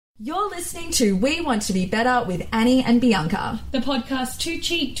You're listening to We Want to Be Better with Annie and Bianca. The podcast too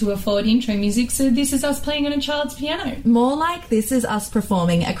cheap to afford intro music, so this is us playing on a child's piano. More like this is us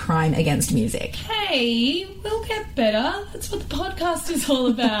performing a crime against music. Hey, we'll get better. That's what the podcast is all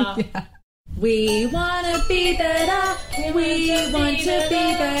about. Yeah. We want to be better. We want to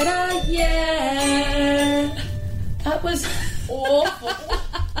be better. Yeah. That was awful.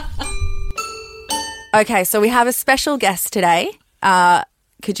 Okay, so we have a special guest today.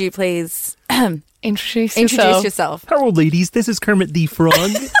 Could you please introduce yourself? Hello, ladies. This is Kermit the Frog.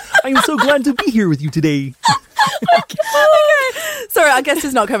 I am so glad to be here with you today. Okay. Sorry, our guest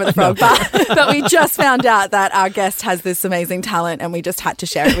is not Kermit the Frog, but we just found out that our guest has this amazing talent and we just had to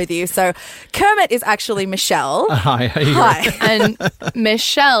share it with you. So Kermit is actually Michelle. Hi. How are you? Hi. And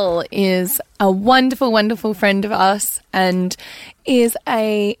Michelle is a wonderful, wonderful friend of us and is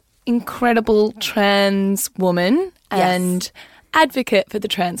a incredible trans woman and advocate for the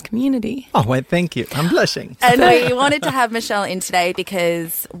trans community. Oh, well, thank you. I'm blushing. And we wanted to have Michelle in today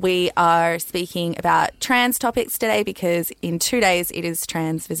because we are speaking about trans topics today because in 2 days it is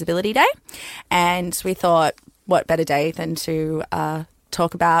Trans Visibility Day. And we thought, what better day than to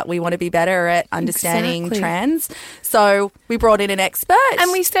talk about we want to be better at understanding trans. So we brought in an expert.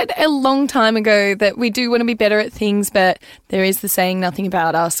 And we said a long time ago that we do want to be better at things, but there is the saying nothing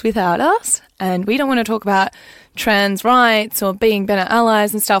about us without us. And we don't want to talk about trans rights or being better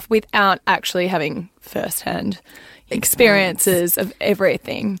allies and stuff without actually having firsthand experiences of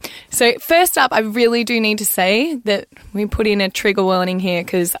everything. So first up, I really do need to say that we put in a trigger warning here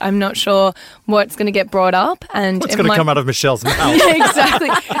because I'm not sure what's going to get brought up. And what's going to come out of Michelle's mouth? Exactly.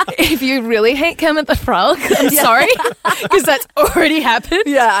 If you really hate Kermit the Frog, I'm sorry, because that's already happened.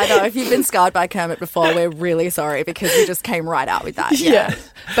 Yeah, I know. If you've been scarred by Kermit before, we're really sorry because we just came right out with that. Yeah.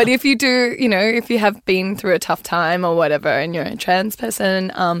 But if you do, if you have been through a tough time or whatever and you're a trans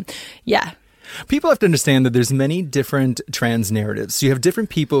person, People have to understand that there's many different trans narratives. So you have different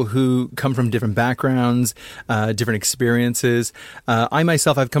people who come from different backgrounds, different experiences. I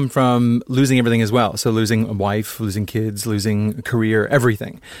myself, I've come from losing everything as well. So losing a wife, losing kids, losing a career,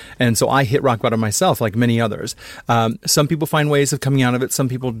 everything. And so I hit rock bottom myself, like many others. Some people find ways of coming out of it. Some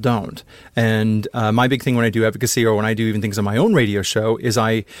people don't. And my big thing when I do advocacy or when I do even things on my own radio show is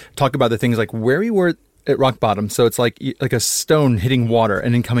I talk about the things like where we were at rock bottom. So it's like a stone hitting water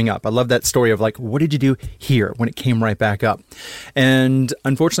and then coming up. I love that story of like, what did you do here when it came right back up? And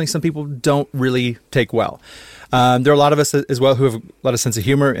unfortunately, some people don't really take well. There are a lot of us as well who have a lot of sense of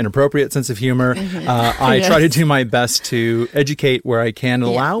humor, inappropriate sense of humor. I try to do my best to educate where I can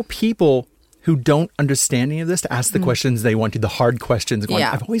and allow people who don't understand any of this to ask the questions they want to, the hard questions. Going,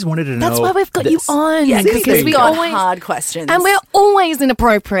 I've always wanted to know. That's why we've got this. you on. Yeah, because we got always hard questions. And we're always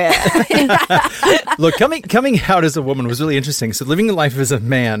inappropriate. Look, coming out as a woman was really interesting. So living a life as a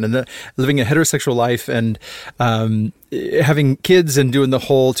man and living a heterosexual life and having kids and doing the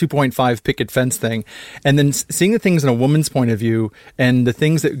whole 2.5 picket fence thing, and then seeing the things in a woman's point of view and the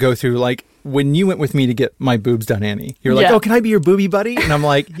things that go through, like when you went with me to get my boobs done, Annie, you're like, oh, can I be your boobie buddy? And I'm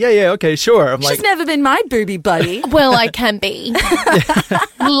like, yeah, okay, sure. I'm She's never been my boobie buddy. Well, I can be.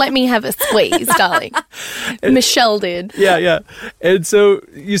 Let me have a squeeze, darling. Michelle did. Yeah. And so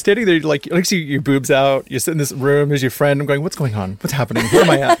you're standing there, like see your boobs out. You're sitting in this room. There's your friend. I'm going, what's going on? What's happening? Where am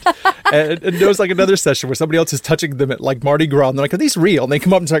I at? And there was like another session where somebody else is touching them at like Mardi Gras. And they're like, are these real? And they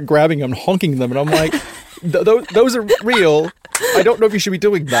come up and start grabbing them, honking them. And I'm like, those are real. I don't know if you should be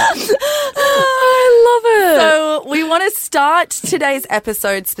doing that. I love it. So we want to start today's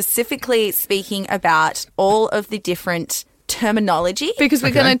episode specifically speaking about all of the different terminology. Because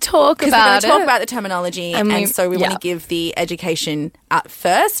we're going to talk about it. We're going to talk about the terminology. And so we want to give the education at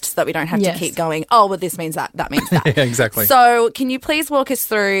first so that we don't have to keep going, oh, well, this means that means that. Yeah, exactly. So can you please walk us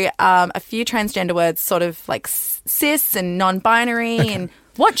through a few transgender words, sort of like cis and non-binary and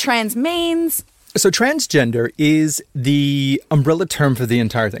what trans means? So transgender is the umbrella term for the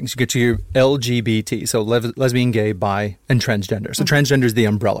entire thing. So you get your LGBT, so lesbian, gay, bi, and transgender. So transgender is the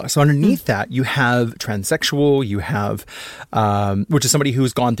umbrella. So underneath that, you have transsexual, you have, which is somebody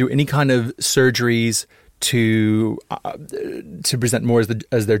who's gone through any kind of surgeries to present more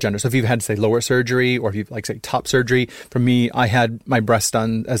as their gender. So if you've had, say, lower surgery, or if you've say top surgery, for me, I had my breast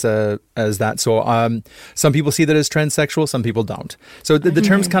done as that. So some people see that as transsexual, some people don't. So the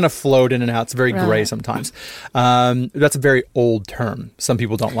terms kind of float in and out. It's very gray sometimes. That's a very old term. Some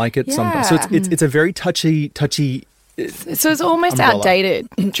people don't like it. Some don't. So it's a very touchy. So it's almost umbrella. outdated.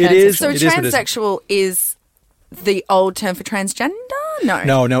 It is. So transsexual is the old term for transgender?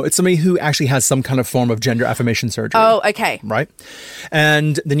 No, it's somebody who actually has some kind of form of gender affirmation surgery. Oh, okay. Right?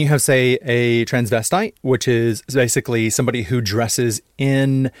 And then you have, say, a transvestite, which is basically somebody who dresses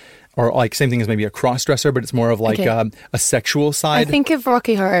in, or like same thing as maybe a cross-dresser, but it's more of like a sexual side. I think of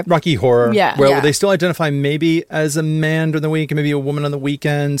Rocky Horror. Rocky Horror, Yeah. where Yeah. they still identify maybe as a man during the week and maybe a woman on the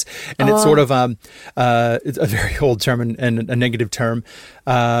weekends. And it's sort of it's a very old term and a negative term.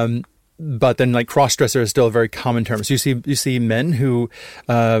 But then, like, cross-dresser is still a very common term. So you see men who,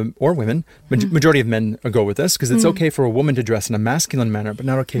 or women, majority of men go with this because it's okay for a woman to dress in a masculine manner, but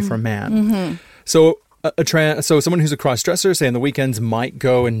not okay for a man. So so someone who's a cross-dresser, say on the weekends, might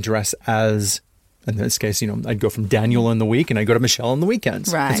go and dress as, in this case, I'd go from Daniel in the week and I'd go to Michelle on the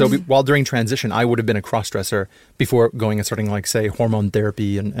weekends. Right. And so while during transition, I would have been a cross-dresser before going and starting, like, say, hormone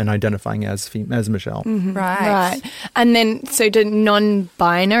therapy and identifying as Michelle. Right. And then, so do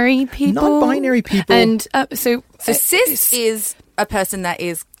non-binary people? Non-binary people. And So cis is a person that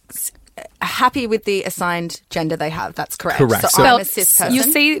is happy with the assigned gender they have. That's correct. Correct. So So- I'm a cis person. You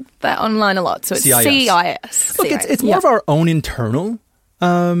see that online a lot. So it's CIS. CIS. Look, it's more of our own internal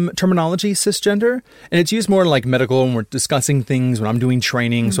terminology, cisgender, and it's used more like medical when we're discussing things, when I'm doing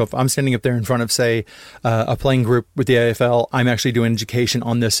training. So if I'm standing up there in front of, say, a playing group with the AFL, I'm actually doing education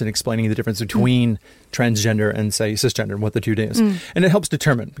on this and explaining the difference between transgender and, say, cisgender and what the two is. And it helps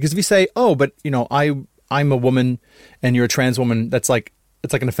determine, because if you say, oh, but, I'm a woman and you're a trans woman, that's like,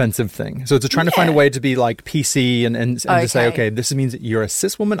 it's like an offensive thing. So it's trying to find a way to be like PC and to say, okay, this means that you're a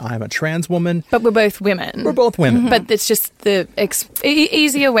cis woman, I'm a trans woman. But we're both women. We're both women. But it's just the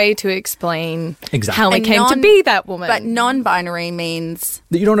easier way to explain Exactly. how we And came to be that woman. But non-binary means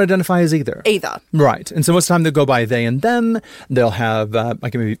That you don't identify as either. Right. And so most of the time they'll go by they and them. They'll have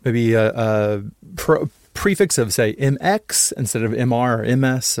like maybe a prefix of, say, MX instead of MR or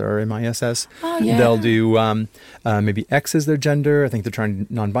MS or MISS. yeah. They'll do maybe X as their gender. I think they're trying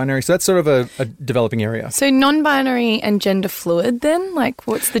non-binary. So that's sort of a developing area. So non-binary and gender fluid then? Like,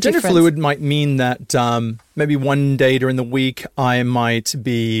 what's the Gender difference? fluid might mean that maybe one day during the week I might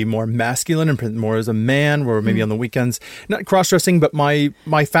be more masculine and present more as a man, or maybe on the weekends, not cross-dressing, but my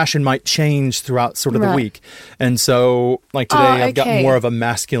fashion might change throughout sort of the Right. week. And so, like today, I've got okay. more of a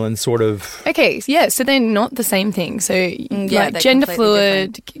masculine sort of... Okay, yeah, so they're not the same thing. So, yeah, like they're gender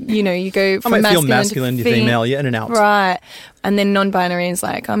completely fluid, you go I from might feel masculine masculine to female, yeah, in and out. Right. And then non-binary is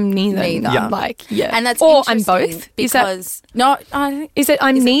like, I'm neither. Yeah. Like, yeah. And that's or I'm interesting both. Is that, because I is it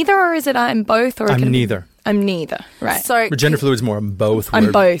I'm neither or is it I'm both? Or it I'm can be- neither. I'm neither, right. so But gender fluid is more both. I'm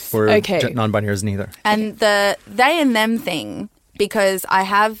where- both, where okay. non-binary is neither. and the they and them thing, because I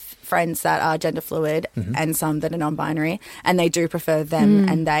have friends that are gender fluid and some that are non-binary, and they do prefer them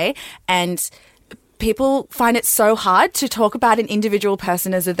and they, and people find it so hard to talk about an individual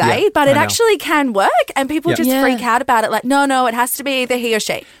person as a they, Yeah, but it I know. actually can work, and people Yeah. just Yeah. freak out about it, like, no, it has to be either he or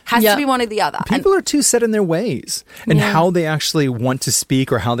she, has Yeah. to be one or the other. And People are too set in their ways and how they actually want to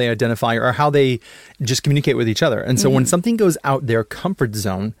speak or how they identify or how they just communicate with each other. And so when something goes out their comfort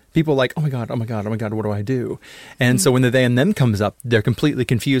zone, people are like, oh my God, what do I do? And so when the they and them comes up, they're completely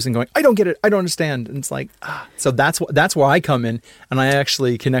confused and going, I don't get it. I don't understand. And it's like, so that's where I come in, and I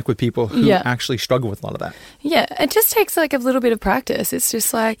actually connect with people who Yeah. actually struggle with a lot of that. Yeah, it just takes like a little bit of practice. It's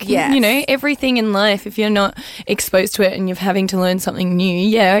just like, Yes. everything in life, if you're not exposed to it and you're having to learn something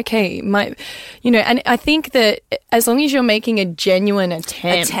new, and I think that as long as you're making a genuine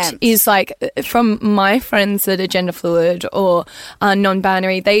attempt. Is like, from my friends that are gender fluid or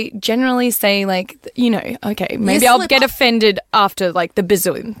non-binary, they generally say like, okay, maybe I'll slip get up. offended after like the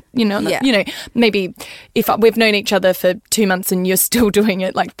bazillion, Yeah. Maybe if we've known each other for 2 months and you're still doing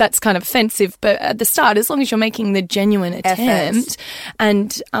it, like that's kind of offensive. But at the start, as long as you're making the genuine attempt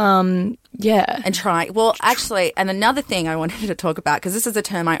and and trying. Well, actually, and another thing I wanted to talk about, because this is a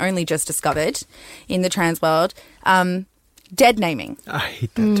term I only just discovered in the trans world, dead naming. I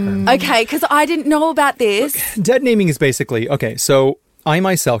hate that term. Okay, because I didn't know about this. Dead naming is basically, okay, so I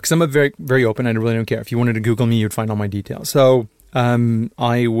myself, because I'm a very, very open, I really don't care. If you wanted to Google me, you'd find all my details. So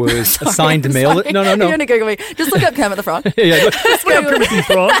I was assigned to mail it. No. You're going to Google me. Just look up Kermit the Frog. Yeah, look up Kermit the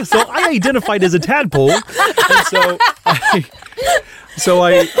Frog. So I identified as a tadpole, and so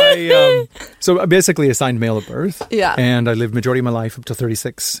I basically assigned male at birth. Yeah. And I lived majority of my life up to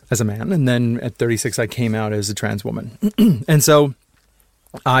 36 as a man, and then at 36 I came out as a trans woman, and so.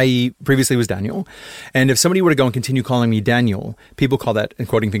 I previously was Daniel, and if somebody were to go and continue calling me Daniel, people call that, and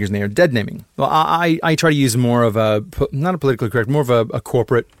quoting fingers in the air, dead naming. Well, I try to use more of not a politically correct, more of a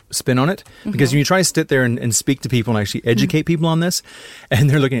corporate spin on it, because when you try to sit there and speak to people and actually educate people on this, and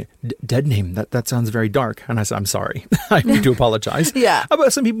they're looking at dead name, that sounds very dark, and I said, I'm sorry, I need to apologize. Yeah.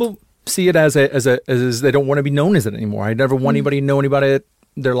 But some people see it as they don't want to be known as it anymore. I never want anybody to know about it,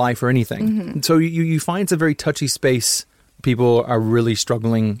 their life or anything. So you find it's a very touchy space. People are really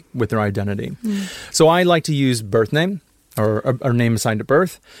struggling with their identity. So I like to use birth name or name assigned at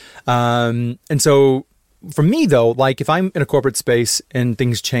birth. And so for me, though, like if I'm in a corporate space and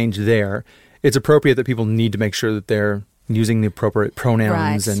things change there, it's appropriate that people need to make sure that they're using the appropriate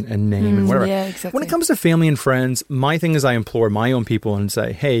pronouns Right. and name and whatever. Yeah, exactly. When it comes to family and friends, my thing is I implore my own people and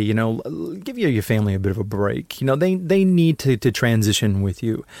say, hey, you know, give your family a bit of a break. You know, they need to transition with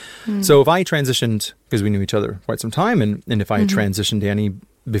you. So if I transitioned, because we knew each other quite some time, and if I had transitioned Danny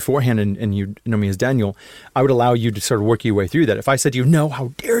beforehand and you know me as Daniel, I would allow you to sort of work your way through that. If I said to you, no, how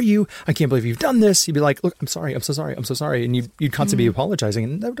dare you? I can't believe you've done this. You'd be like, look, I'm sorry. I'm so sorry. I'm so sorry. And you'd constantly be apologizing.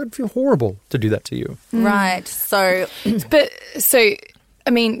 And that would feel horrible to do that to you. Right. So I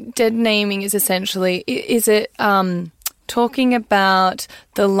mean, dead naming is essentially, is it talking about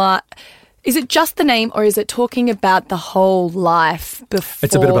is it just the name, or is it talking about the whole life before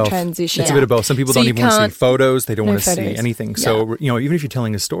It's a bit of both. transition? It's a bit of both. Some people So don't you even want to can't- see photos. They don't no want to see photos. anything. Yeah. So, you know, even if you're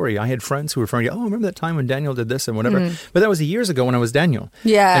telling a story, I had friends who were referring to, oh, remember that time when Daniel did this and whatever. But that was years ago when I was Daniel.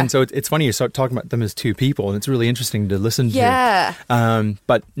 Yeah. And so it's funny you start talking about them as two people, and it's really interesting to listen Yeah. to.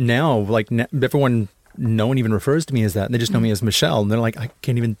 But now, like, everyone, no one even refers to me as that. And they just know me as Michelle. And they're like, I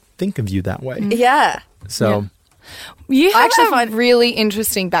can't even think of you that way. yeah. So... You have actually a find- really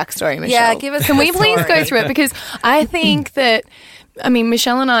interesting backstory, Michelle. Yeah, give us Can the we please story. go through it? Because I think that, I mean,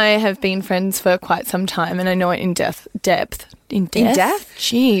 Michelle and I have been friends for quite some time, and I know it in depth. In depth?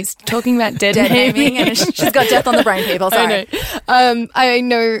 Jeez, talking about dead Dead naming. naming, and she's got death on the brain, people. Sorry. I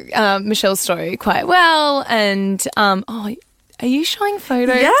know Michelle's story quite well, and are you showing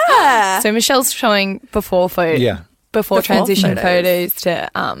photos? Yeah. So Michelle's showing before photos. Yeah. Before transition photos to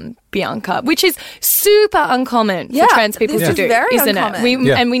Bianca, which is super uncommon Yeah, for trans people this to is do, very isn't uncommon. it?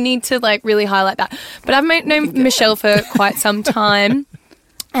 Yeah. And we need to like really highlight that. But I've known Michelle for quite some time.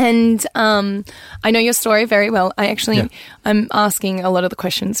 And I know your story very well. I'm asking a lot of the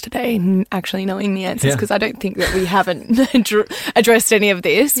questions today and actually knowing the answers Yeah. because I don't think that we haven't addressed any of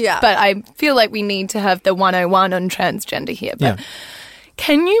this. Yeah. But I feel like we need to have the 101 on transgender here. But Yeah.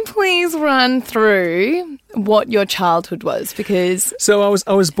 can you please run through what your childhood was? Because So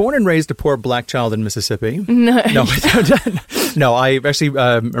I was born and raised a poor black child in Mississippi. No, I actually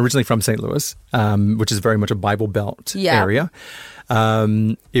originally from St. Louis, which is very much a Bible Belt Yeah. area.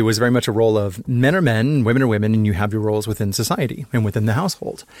 It was very much a role of men are men, women are women, and you have your roles within society and within the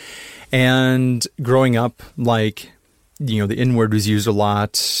household. And growing up, like, you know, the N word was used a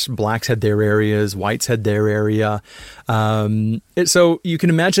lot. Blacks had their areas, whites had their area. So you can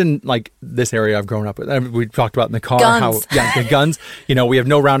imagine, like, this area I've grown up with. We talked about in the car Guns. the guns. You know, we have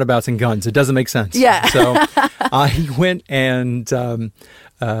no roundabouts and guns. It doesn't make sense. Yeah. So I went and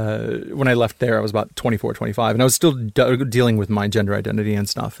when I left there, I was about 24, 25, and I was still dealing with my gender identity and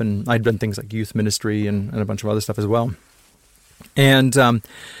stuff. And I'd done things like youth ministry and a bunch of other stuff as well. And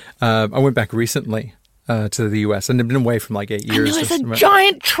I went back recently to the U.S. and I've been away from like 8 years. there's a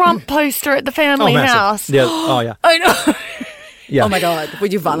giant Trump poster at the family massive. house. Yeah. Oh, yeah. I know. Yeah. Oh my God, were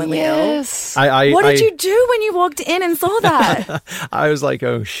you violently ill? Yes. What did you do when you walked in and saw that? I was like,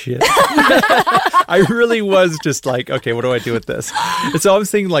 oh shit. I really was just like, okay, what do I do with this? And so I was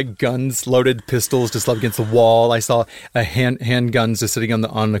seeing like guns, loaded pistols just up against the wall. I saw a handguns just sitting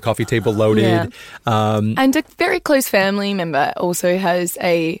on the coffee table loaded. Yeah. And a very close family member also has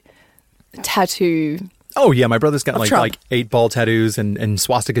a tattoo. Oh yeah, my brother's got Trump. like 8-ball tattoos and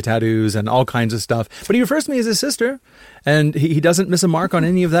swastika tattoos and all kinds of stuff. But he refers to me as his sister, and he doesn't miss a mark on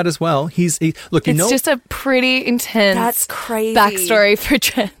any of that as well. Look, you It's know, just a pretty intense That's crazy. backstory for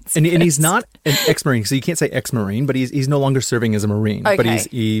trans. and he's not an ex-Marine, so you can't say ex-Marine, but he's no longer serving as a Marine. But Okay.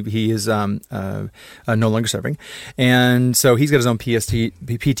 he is no longer serving, and so he's got his own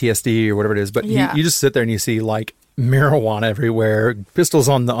PTSD or whatever it is. But Yeah. you just sit there and you see like marijuana everywhere, pistols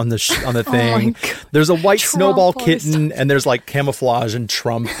on the thing. There's a white snowball kitten, and there's like camouflage and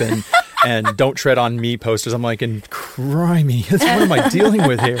Trump and "Don't Tread on Me" posters. I'm like, and crimey, what am I dealing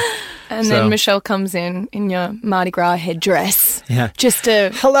with here? And So- then Michelle comes in your Mardi Gras headdress. Yeah. Just to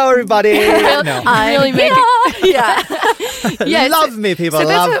Hello, everybody. No. really make it. Yeah. Yeah, love me, people. so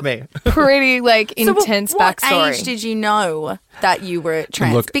that's Love a me. pretty like intense what backstory. age did you know that you were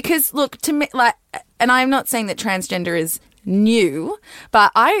trans? Look- Because look, to me, like, and I'm not saying that transgender is new,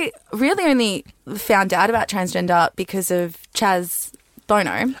 but I really only found out about transgender because of Chaz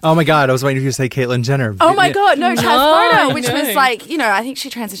Bono. Oh my God, I was waiting for you to say Caitlyn Jenner. Oh my God, no, Chaz Bono, which no. was like, you know, I think she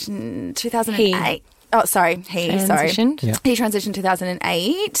transitioned in 2008. Transitioned. Yeah. He transitioned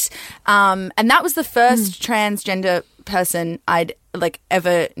 2008. And that was the first transgender person I'd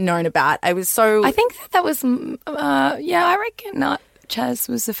ever known about. I was so... I think that was, I reckon Chaz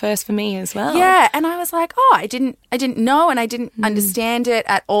was the first for me as well. Yeah, and I was like, I didn't know, and I didn't understand it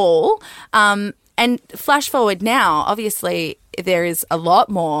at all. And flash forward now, obviously there is a lot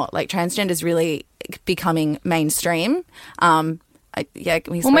more, transgender is really becoming mainstream. Well,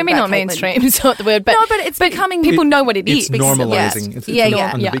 maybe not mainstream is not the word, but no, but it's becoming... People know what it is. It's normalizing. It's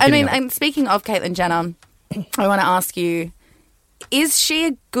Yeah. on the I beginning mean, of it. and speaking of Caitlyn Jenner, I want to ask you, is she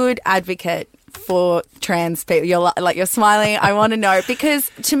a good advocate for trans people? You're smiling. I want to know,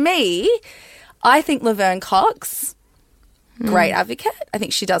 because to me, I think Laverne Cox, great advocate. I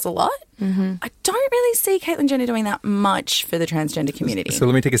think she does a lot. Mm-hmm. I don't really see Caitlyn Jenner doing that much for the transgender community. So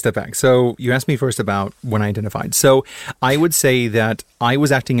let me take a step back. So you asked me first about when I identified. So I would say that I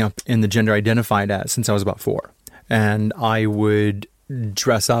was acting up in the gender I identified as since I was about 4. And I would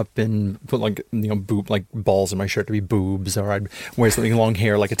dress up and put balls in my shirt to be boobs, or I'd wear something long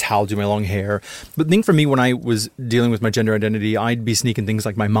hair, like a towel to my long hair. But the thing for me, when I was dealing with my gender identity, I'd be sneaking things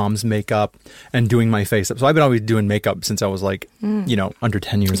like my mom's makeup and doing my face up. So I've been always doing makeup since I was under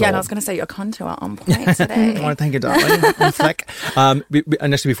 10 years old. Yeah, and I was going to say your contour on point today. I want to thank you, darling. Fleck. And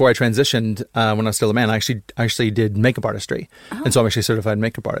actually, before I transitioned, when I was still a man, I actually did makeup artistry, and so I'm actually a certified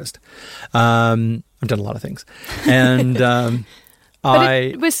makeup artist. I've done a lot of things, and. But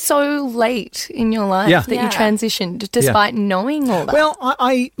it was so late in your life that you transitioned, despite knowing all that. Well,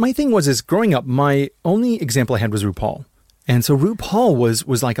 my thing was growing up, my only example I had was RuPaul. And so RuPaul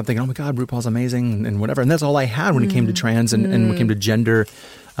was like, I'm thinking, oh my God, RuPaul's amazing and whatever. And that's all I had when it came to trans and when it came to gender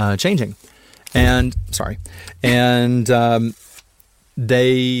changing. And,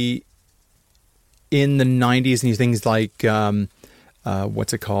 they, in the 90s, and these things like...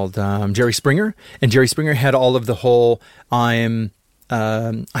 what's it called? Jerry Springer. And Jerry Springer had all of the whole, I'm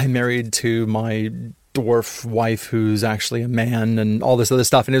married to my dwarf wife who's actually a man and all this other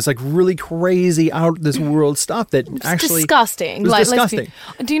stuff. And it was really crazy out this world stuff that actually... disgusting. It was disgusting.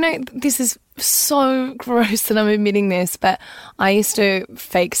 Do you know, this is so gross that I'm admitting this, but I used to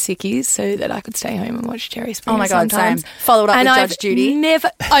fake sickies so that I could stay home and watch Jerry Springer. Oh my God, sometimes. same. Followed up with Judge Judy.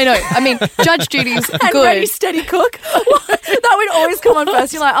 I know. I mean, Judge Judy's and good. Ready Steady Cook. That would always come on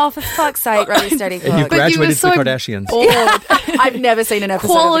first. You're like, oh, for fuck's sake, Ready Steady Cook. And you But you were graduated to so the Kardashians. bored. I've never seen an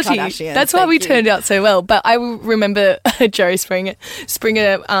episode Quality. of the Kardashians. That's why we Thank you. turned out so well. But I remember a Jerry Springer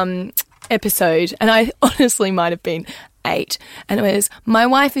episode, and I honestly might have been 8, and it was, my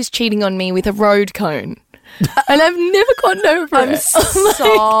wife is cheating on me with a road cone. And I've never gotten over I'm it.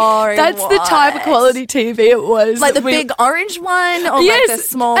 sorry. That's the type of quality TV it was. Like the big orange one, or yes, like the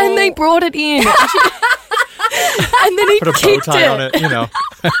small. and they brought it in. And then he Put a bow kicked tie on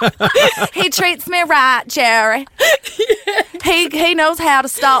it, He treats me right, Jerry. He knows how to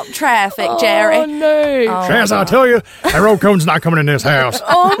stop traffic, Jerry. Oh no. Trans, I'll tell you, that road cone's not coming in this house.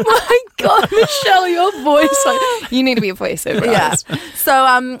 Oh my God, Michelle, your voice. You need to be a voiceover artist.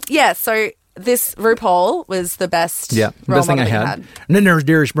 Yeah. So this RuPaul was the best. Yeah, role best thing I model you had. And then there's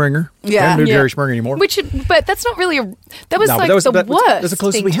Jerry Springer. Yeah. I don't do Yeah. Jerry Springer anymore. But that's not really that was No, but like that was- the that was- worst. that's the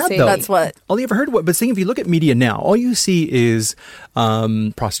closest thing we to had, see. though. That's what. All you ever heard what? But seeing, if you look at media now, all you see is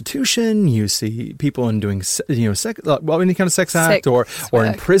prostitution. You see people in doing, sex, any kind of sex act, or in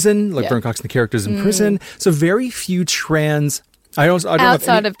work. prison, like Yeah. Vern Cox and the characters in prison. So very few trans. I don't know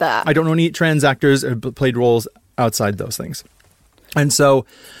Outside any, of that. I don't know any trans actors who played roles outside those things. And so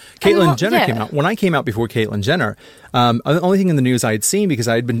Caitlyn Jenner came out. When I came out before Caitlyn Jenner, the only thing in the news I had seen, because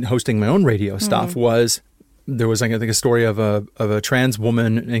I had been hosting my own radio stuff, was there was, I think, a story of a trans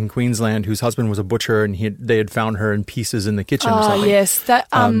woman in Queensland whose husband was a butcher, and they had found her in pieces in the kitchen or Oh something. yes, that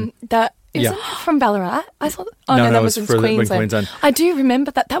isn't yeah. it from Ballarat? I thought. Oh No, no, no, that it was was in further in Queensland. Queensland. I do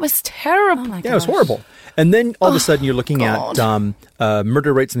remember that. That was terrible. Oh my Yeah, it was gosh. horrible. And then all of a sudden you're looking at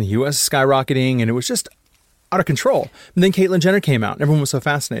murder rates in the U.S. skyrocketing, and it was just out of control. And then Caitlyn Jenner came out, and everyone was so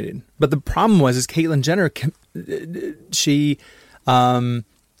fascinated. But the problem was Caitlyn Jenner, she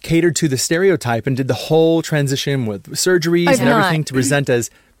catered to the stereotype and did the whole transition with surgeries and Overnight. everything to present as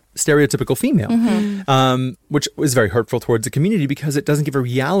stereotypical female, which was very hurtful towards the community because it doesn't give a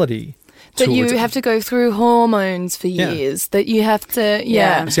reality. That you towards it. have to go through hormones for Yeah. years. That you have to,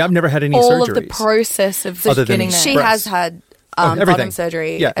 yeah. See, I've never had any all surgeries. of the process of Other than getting there. She breasts. has had Everything. bottom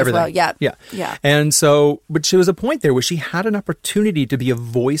surgery Yeah, as everything. well. Yeah. Yeah. And so, but she was a point there where she had an opportunity to be a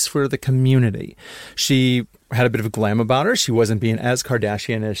voice for the community. She had a bit of a glam about her. She wasn't being as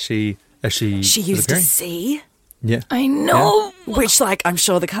Kardashian as she She was used to appearing. see. Yeah. I know. Which, like, I'm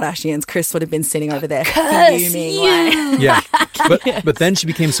sure the Kardashians, Kris would have been sitting over there fuming. Like, Yeah. But then she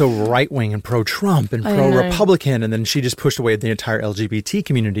became so right-wing and pro-Trump and pro-Republican, and then she just pushed away the entire LGBT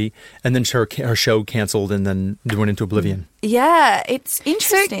community, and then her show canceled and then went into oblivion. yeah, it's So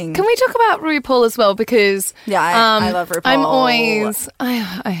interesting. can we talk about RuPaul as well? Because Yeah, I love RuPaul. I'm always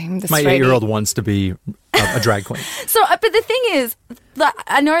I'm the My straightie. 8-year-old wants to be a drag queen. So, but the thing is,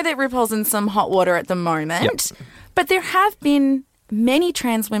 I know that RuPaul's in some hot water at the moment, but there have been many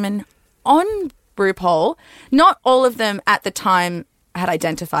trans women on RuPaul. Not all of them at the time had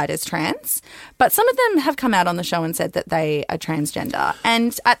identified as trans, but some of them have come out on the show and said that they are transgender.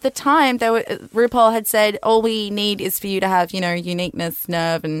 And at the time, RuPaul had said, all we need is for you to have, uniqueness,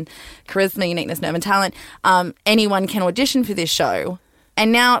 nerve, and charisma, uniqueness, nerve, and talent. Anyone can audition for this show.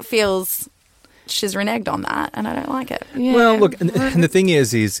 And now it feels she's reneged on that, and I don't like it. Yeah. Well, look, and the thing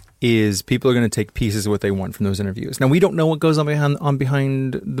is people are going to take pieces of what they want from those interviews. Now, we don't know what goes on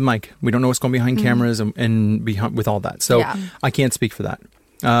behind the mic. We don't know what's going behind cameras and behind with all that. So Yeah. I can't speak for that.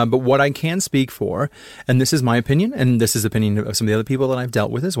 But what I can speak for, and this is my opinion, and this is the opinion of some of the other people that I've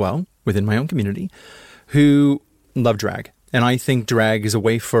dealt with as well within my own community, who love drag. And I think drag is a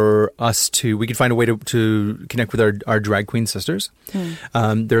way for us we can find a way to connect with our drag queen sisters. There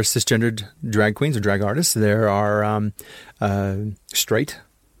are cisgendered drag queens or drag artists. There are straight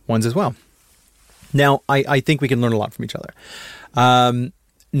ones as well. Now, I think we can learn a lot from each other.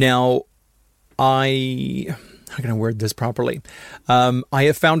 Now, how can I word this properly? I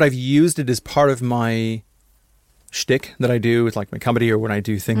have found I've used it as part of my shtick that I do with like my comedy or when I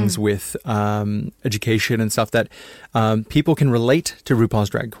do things with education and stuff that people can relate to RuPaul's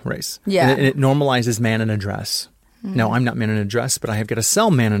Drag Race. Yeah. And it normalizes man in a dress. Now, I'm not man in a dress, but I have got to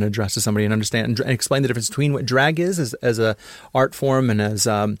sell man in a dress to somebody and understand and explain the difference between what drag is as a art form and as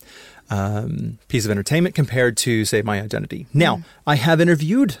piece of entertainment compared to, say, my identity. Now, I have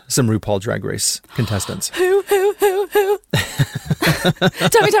interviewed some RuPaul Drag Race contestants. Who? Tell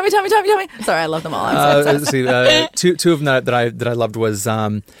me. Sorry, I love them all. I'm so Let's see, two of them that I loved was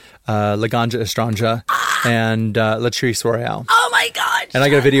Laganja Estranja and Latrice Royale. Oh my God! And I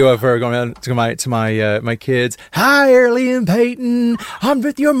got a video of her going out to my kids. Hi, Early and Peyton. I'm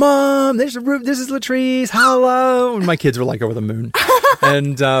with your mom. This is Latrice. Hello. And my kids were like over the moon.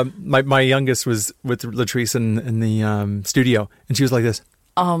 And my youngest was with Latrice in the studio, and she was like this.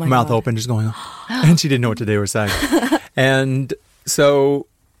 Oh my mouth God. open, just going, and she didn't know what they were saying. And so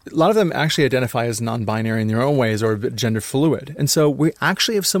a lot of them actually identify as non-binary in their own ways or a bit gender fluid. And so we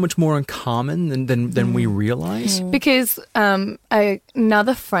actually have so much more in common than we realize. Because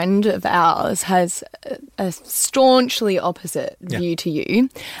another friend of ours has a staunchly opposite view to you,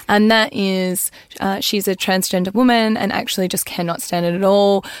 and that is she's a transgender woman and actually just cannot stand it at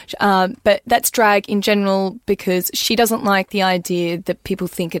all. But that's drag in general because she doesn't like the idea that people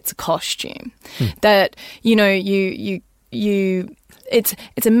think it's a costume. That, it's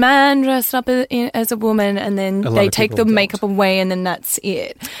a man dressed up as a woman, and then they take the makeup away, and then that's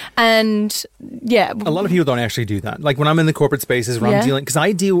it. And yeah, a lot of people don't actually do that. Like when I'm in the corporate spaces where I'm dealing, because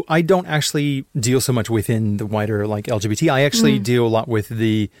I don't actually deal so much within the wider like LGBT. I actually deal a lot with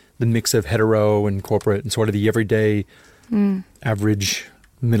the mix of hetero and corporate and sort of the everyday average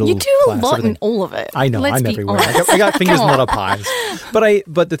middle you do a class, lot everything. in all of it. I know, Let's I'm be everywhere. honest. I got fingers in a Come lot of pies.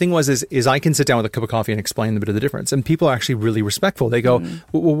 But the thing is I can sit down with a cup of coffee and explain a bit of the difference, and people are actually really respectful. They go,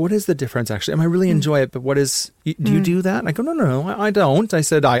 well, what is the difference actually? I really enjoy it, but what is? Do you do that? And I go, no, I don't. I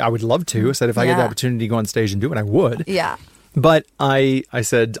said I would love to. I said if I get the opportunity to go on stage and do it, I would. Yeah. But I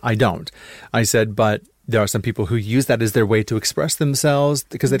said I don't. I said, but there are some people who use that as their way to express themselves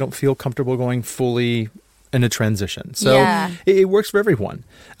because they don't feel comfortable going fully in a transition. So it works for everyone.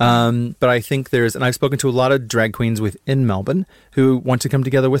 But I think and I've spoken to a lot of drag queens within Melbourne who want to come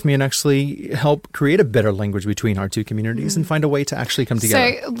together with me and actually help create a better language between our two communities and find a way to actually come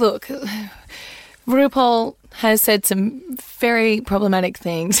together. So look, RuPaul has said some very problematic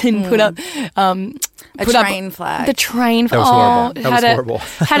things and put up A train flag. The train flag. That was horrible. That was horrible.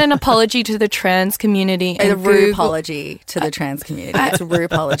 Had an apology to the trans community. A And Google- apology to the trans community. It's a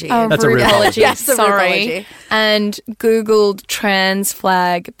apology. That's a Rupology. Yes, a Sorry. Rupology. And Googled trans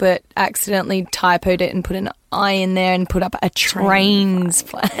flag, but accidentally typoed it and put an I in there and put up a trains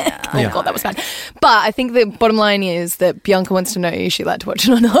flag. Oh, God, that was bad. But I think the bottom line is that Bianca wants to know is she allowed to watch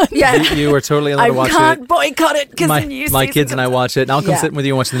it or not. Yeah. You are totally allowed to watch I can't it. boycott it because the new season My kids and I watch it, and I'll come sit with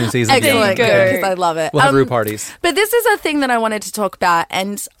you and watch the new season. Excellent, There you go. because I love it. We'll have Ru parties. But this is a thing that I wanted to talk about,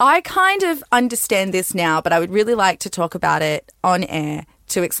 and I kind of understand this now, but I would really like to talk about it on air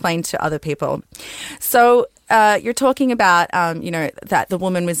to explain to other people. So you're talking about, that the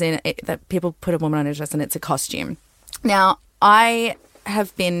woman was that people put a woman on a dress and it's a costume. Now, I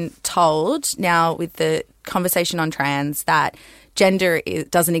have been told now with the conversation on trans that gender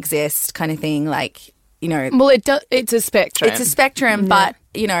doesn't exist, kind of thing, like, Well, it's a spectrum. It's a spectrum, but,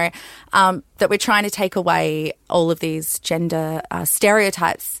 that we're trying to take away all of these gender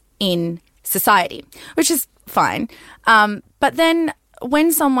stereotypes in society, which is fine. But then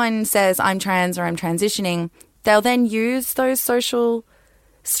when someone says I'm trans or I'm transitioning, they'll then use those social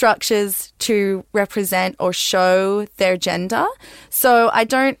structures to represent or show their gender. So I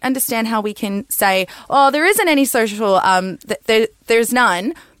don't understand how we can say, oh, there isn't any social, there's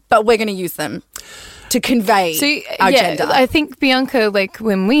none, but we're going to use them to convey our gender. I think, Bianca, like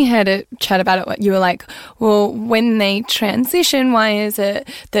when we had a chat about it, you were like, well, when they transition, why is it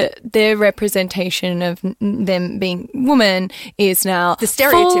that their representation of them being woman is now the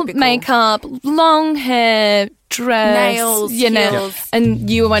stereotypical full makeup, long hair, dress, nails, heels. And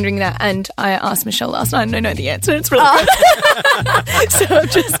you were wondering that, and I asked Michelle last night and I know the answer. It's really good. So I'm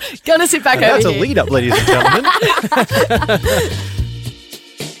just going to sit back over That's here. a lead up, ladies and gentlemen.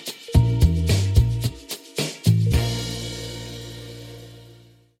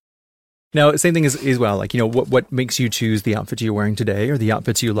 Now, same thing as well, like, what makes you choose the outfit you're wearing today, or the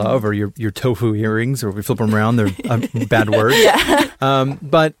outfits you love, or your tofu earrings, or if we flip them around, they're a bad word. Yeah.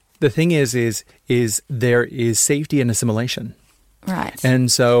 But the thing is there is safety and assimilation. Right.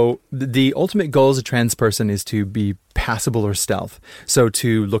 And so the ultimate goal as a trans person is to be passable or stealth. So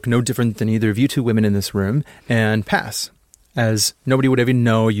to look no different than either of you two women in this room and pass. As nobody would even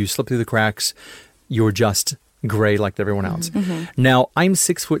know, you slip through the cracks, you're just gray like everyone else. Mm-hmm. Now, I'm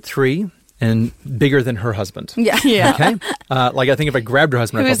 6'3" and bigger than her husband. Yeah. Okay? Like, I think if I grabbed her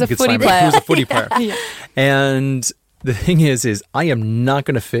husband, I probably could slam her. Who was a footy player. Yeah. And the thing is I am not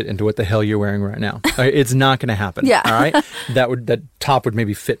going to fit into what the hell you're wearing right now. It's not going to happen. Yeah. All right? That top would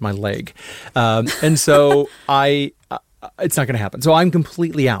maybe fit my leg. And so it's not going to happen. So I'm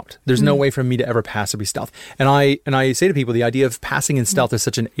completely out. There's no way for me to ever pass or be stealth. And I say to people, the idea of passing in stealth is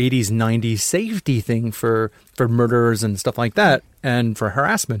such an 80s, 90s safety thing for murderers and stuff like that, and for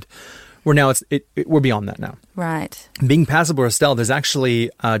harassment. Where now we're beyond that now. Right. Being passable or stealth is actually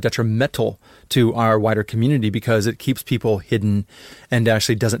detrimental to our wider community because it keeps people hidden and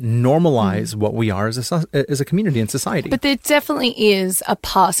actually doesn't normalize what we are as a community and society. But there definitely is a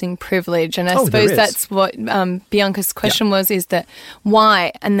passing privilege, and I suppose that's what Bianca's question was, is that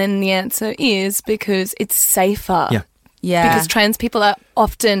why? And then the answer is because it's safer. Yeah. Yeah. Because trans people are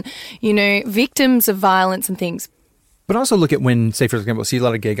often, victims of violence and things. But also look at when, say, for example, see a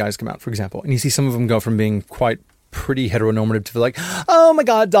lot of gay guys come out, for example, and you see some of them go from being quite pretty heteronormative to like, oh my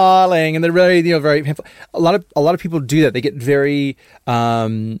God, darling, and they're very, very painful. A lot of people do that. They get very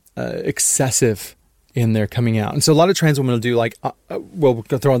excessive in their coming out. And so a lot of trans women will do like, we'll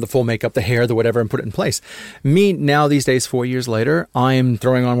throw on the full makeup, the hair, the whatever, and put it in place. Me, now these days, 4 years later, I'm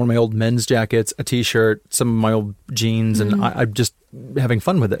throwing on one of my old men's jackets, a t-shirt, some of my old jeans, and I'm just having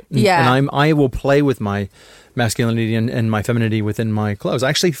fun with it. Yeah. And I will play with my masculinity and my femininity within my clothes. I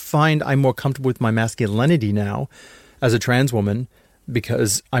actually find I'm more comfortable with my masculinity now as a trans woman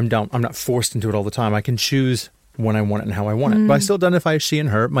because I'm not forced into it all the time. I can choose when I want it and how I want it. But I still identify as she and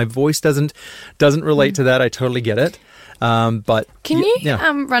her. My voice doesn't relate to that. I totally get it. But can you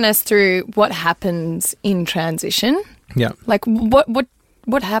run us through what happens in transition? Yeah. Like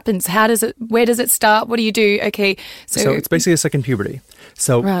what happens? Where does it start? What do you do? Okay. So it's basically a second puberty.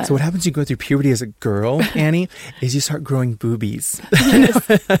 So what happens you go through puberty as a girl, Annie, is you start growing boobies.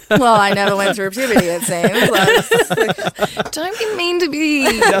 Well, I never went through puberty, it seems. Don't be mean to me.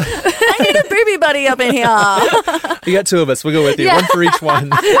 I need a boobie buddy up in here. You got two of us. We'll go with you. Yeah. One for each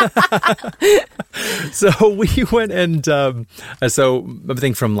one. So we went and so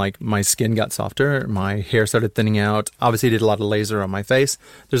everything from like my skin got softer, my hair started thinning out. Obviously did a lot of laser on my face.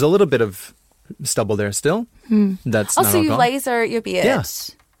 There's a little bit of stubble there still. That's not also all you gone. laser your beard. Yeah.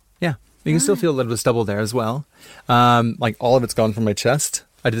 You can still feel a little bit of stubble there as well. Like all of it's gone from my chest.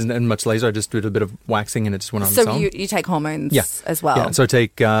 I didn't add much laser. I just did a bit of waxing and it just went on its own. So you take hormones as well? Yeah. So I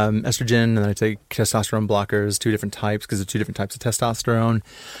take estrogen and then I take testosterone blockers, 2 different types because there's 2 different types of testosterone.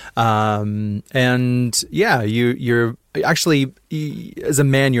 And yeah, you're actually, as a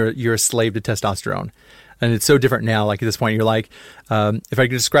man, you're a slave to testosterone. And it's so different now. Like at this point, you're like, if I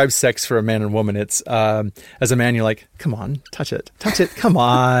could describe sex for a man and woman, it's as a man, you're like, come on, touch it, come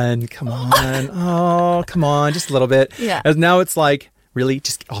on, oh, come on, just a little bit. Yeah. As now it's like, really,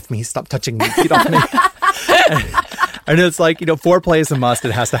 just get off me, stop touching me, get off me. And it's like, foreplay is a must.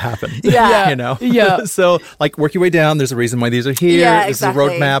 It has to happen. Yeah. Yeah. So, like, work your way down. There's a reason why these are here. Yeah, This exactly.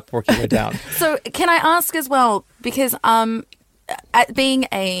 is a roadmap. Work your way down. So can I ask as well, because at being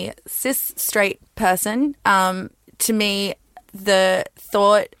a cis straight person, to me, the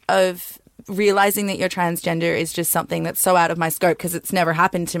thought of realizing that you're transgender is just something that's so out of my scope because it's never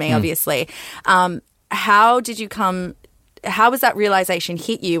happened to me, obviously. How was that realization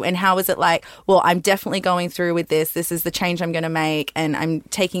hit you, and how was it like, well, I'm definitely going through with this. This is the change I'm going to make, and I'm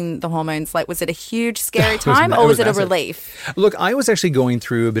taking the hormones. Like, was it a huge, scary time, or was it a massive. relief? Look, I was actually going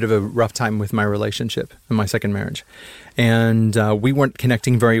through a bit of a rough time with my relationship in my second marriage, and we weren't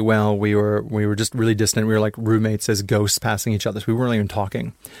connecting very well. We were just really distant. We were like roommates as ghosts passing each other. So we weren't even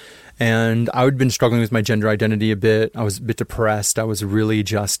talking. And I had been struggling with my gender identity a bit. I was a bit depressed. I was really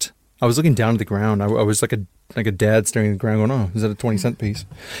I was looking down at the ground. I was like a dad staring at the ground going, oh, is that a 20-cent piece?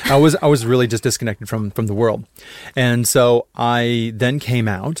 I was really just disconnected from the world. And so I then came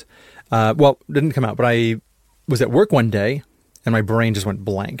out. Didn't come out, but I was at work one day and my brain just went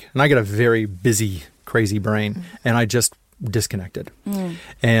blank. And I got a very busy, crazy brain. And I just disconnected.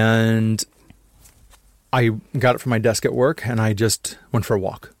 And I got it from my desk at work and I just went for a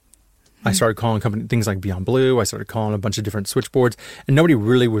walk. I started calling things like Beyond Blue. I started calling a bunch of different switchboards, and nobody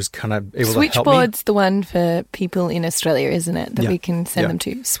really was kind of able to help me. Switchboard's the one for people in Australia, isn't it? That we can send them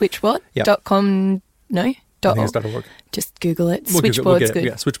to. Switchboard.com, no? I think it's .org. Just Google it. We'll Switchboard's get it. good.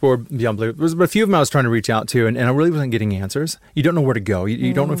 Yeah, Switchboard, Beyond Blue. There was a few of them I was trying to reach out to, and I really wasn't getting answers. You don't know where to go.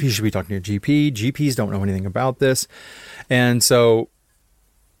 You don't know if you should be talking to your GP. GPs don't know anything about this. And so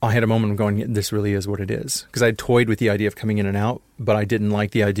I had a moment of going, this really is what it is. Because I toyed with the idea of coming in and out, but I didn't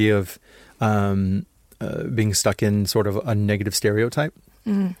like the idea of being stuck in sort of a negative stereotype.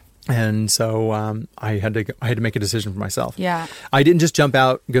 And so I had to make a decision for myself. Yeah. I didn't just jump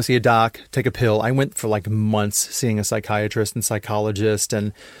out, go see a doc, take a pill. I went for like months seeing a psychiatrist and psychologist.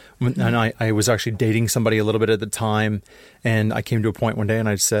 And I was actually dating somebody a little bit at the time. And I came to a point one day and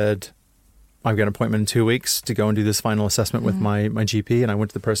I said, I've got an appointment in 2 weeks to go and do this final assessment with my GP. And I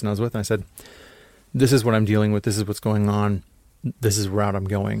went to the person I was with and I said, this is what I'm dealing with. This is what's going on. This is the route I'm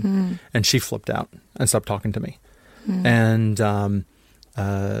going. And she flipped out and stopped talking to me. And I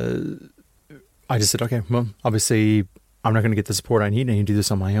just said, okay, well, obviously I'm not going to get the support I need. I need to do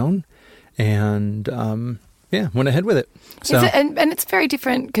this on my own. And went ahead with it. So, and it's very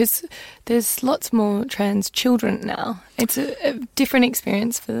different because there's lots more trans children now. It's a different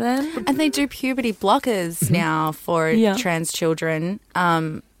experience for them. And they do puberty blockers now for trans children.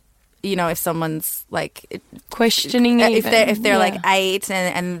 If someone's like questioning, if they're like 8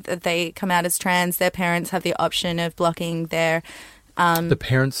 and they come out as trans, their parents have the option of blocking their. The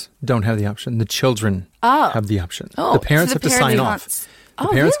parents don't have the option. The children have the option. The parents have to sign off. The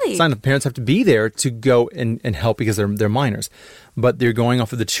parents sign up. The parents have to be there to go and help because they're minors. But they're going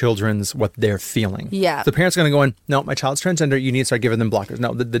off of the children's, what they're feeling. Yeah. The parents are going to go in, no, my child's transgender, you need to start giving them blockers.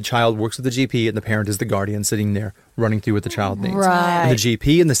 No, the child works with the GP and the parent is the guardian sitting there running through what the child needs. Right. And the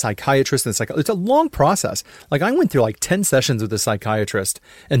GP and the psychiatrist and it's a long process. Like I went through like 10 sessions with a psychiatrist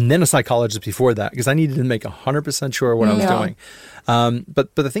and then a psychologist before that because I needed to make 100% sure what I was doing.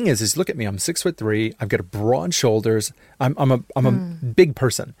 But the thing is look at me, I'm 6'3", I've got broad shoulders, I'm a big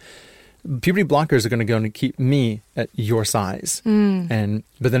person. Puberty blockers are going to go and keep me at your size,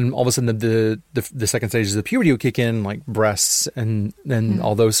 but then all of a sudden the second stages of puberty will kick in, like breasts and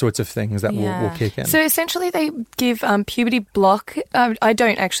all those sorts of things that will kick in. So essentially, they give puberty block. I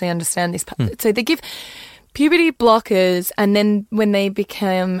don't actually understand this part. So they give puberty blockers, and then when they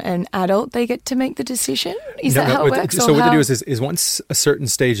become an adult, they get to make the decision. Is that how it works? So what they do is once a certain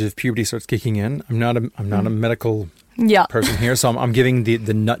stage of puberty starts kicking in, I'm not a medical person here, so I'm giving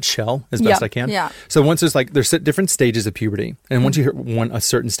the nutshell as best I can. Yeah. So once there's different stages of puberty, and once you hit a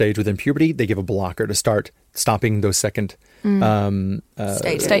certain stage within puberty, they give a blocker to start stopping those second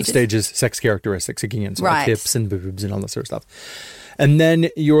stages, sex characteristics kicking in, so like hips and boobs and all that sort of stuff. And then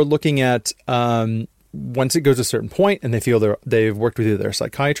you're looking at once it goes to a certain point and they feel they've worked with either their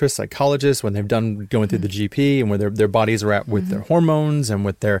psychiatrist, psychologist, when they've done going through the GP and where their bodies are at with their hormones and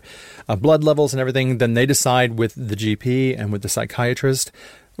with their blood levels and everything, then they decide with the GP and with the psychiatrist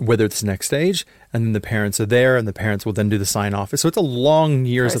whether it's the next stage, and then the parents are there and the parents will then do the sign off. So it's a long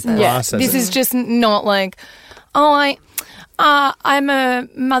years of process. This is just not like, I'm a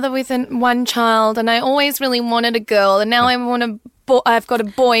mother with one child and I always really wanted a girl and now I've got a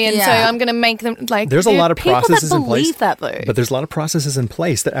boy and so I'm going to make them like. There's a lot of processes in place. People that believe that though. But there's a lot of processes in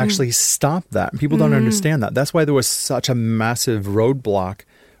place that actually stop that. People don't understand that. That's why there was such a massive roadblock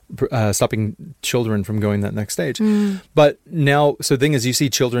stopping children from going that next stage. But now, so the thing is, you see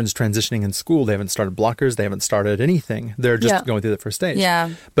children's transitioning in school. They haven't started blockers. They haven't started anything. They're just going through the first stage.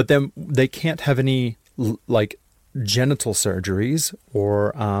 Yeah. But then they can't have any like genital surgeries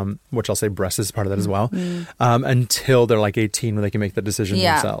or which I'll say breast is part of that as well until they're like 18 when they can make the decision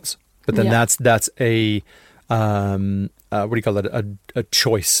themselves. But then that's a what do you call it? A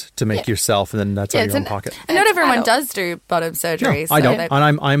choice to make yourself, and then that's out of your own pocket. And not everyone does do bottom surgery. No, I don't.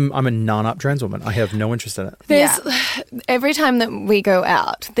 And I'm a non-op trans woman. I have no interest in it. Every time that we go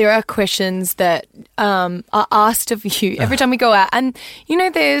out, there are questions that are asked of you every time we go out. And,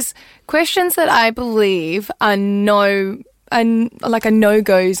 there's questions that I believe are like a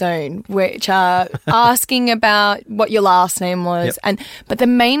no-go zone, which are asking about what your last name was. But the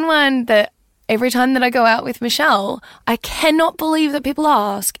main one that every time that I go out with Michelle, I cannot believe that people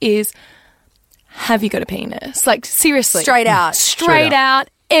ask is, have you got a penis? Like, seriously. Straight out. Straight out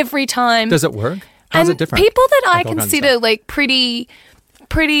every time. Does it work? How's it different? People that I consider like pretty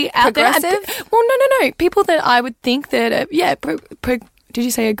out there. Progressive? Well, no. People that I would think that, did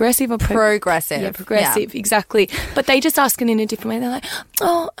you say aggressive or progressive? Yeah, progressive, exactly. But they just ask it in a different way. They're like,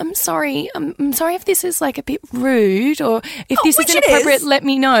 "Oh, I'm sorry. I'm sorry if this is like a bit rude or if this is inappropriate. Let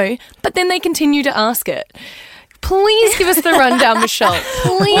me know." But then they continue to ask it. Please give us the rundown, Michelle.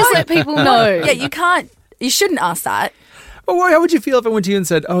 Please let people know. Yeah, you shouldn't ask that. Well, how would you feel if I went to you and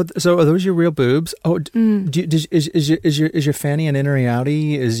said, "Oh, so are those your real boobs? Oh, is your fanny an inner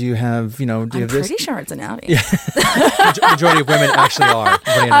outie? Is you have do you I'm have this?" pretty sure it's an outie. Yeah. Majority of women actually are.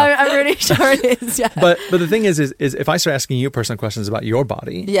 I'm pretty sure it is. Yeah. But the thing is if I start asking you personal questions about your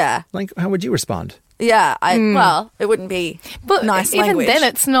body, like how would you respond? Yeah, well, it wouldn't be nice language. Even then,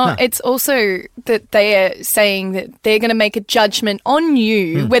 it's not. No. It's also that they are saying that they're going to make a judgment on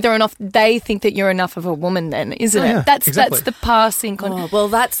you whether or not they think that you're enough of a woman. Then, isn't it? Yeah, that's exactly. the passing.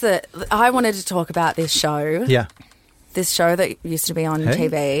 I wanted to talk about this show. Yeah. This show that used to be on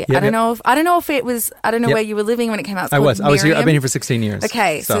TV. Yeah, I don't know if it was. I don't know where you were living when it came out. I was here. I've been here for 16 years.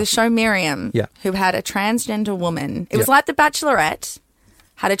 Okay, so the show Miriam, who had a transgender woman. It was like The Bachelorette,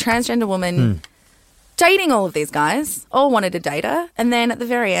 had a transgender woman. Dating all of these guys, all wanted to date her. And then at the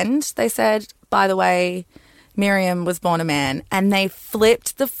very end, they said, by the way, Miriam was born a man. And they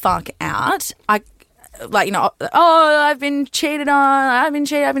flipped the fuck out. I've been cheated on, I've been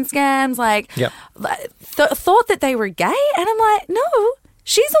scammed. Thought that they were gay. And I'm like, no,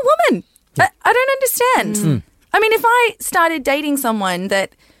 she's a woman. I don't understand. I mean, if I started dating someone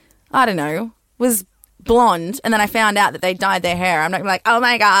that, I don't know, was blonde, and then I found out that they dyed their hair, I'm not like, oh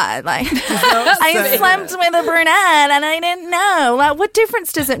my God, like I slept with a brunette and I didn't know. Like, what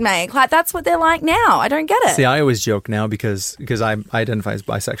difference does it make? Like, that's what they're like now. I don't get it. See, I always joke now because I identify as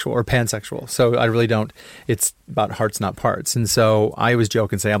bisexual or pansexual, so I really don't. It's about hearts, not parts, and so I always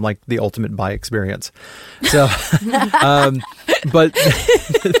joke and say I'm like the ultimate bi experience. So, but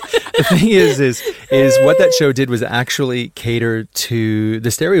the thing is what that show did was actually cater to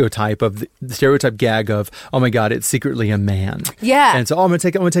the stereotype gag of, oh my God, it's secretly a man. Yeah. And so, I'm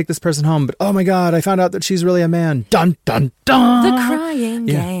gonna take this person home, but oh my God, I found out that she's really a man. Dun dun dun. The crying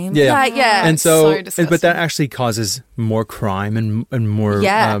game. Yeah. And so disgusting. but that actually causes more crime and more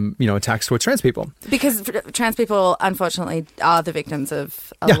attacks towards trans people. Because trans people, unfortunately, are the victims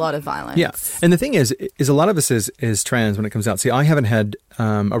of a lot of violence. Yeah. And the thing is a lot of us is trans when it comes out. See, I haven't had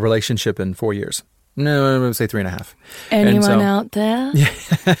a relationship in 4 years. No, I would say 3.5. Anyone out there? Yeah.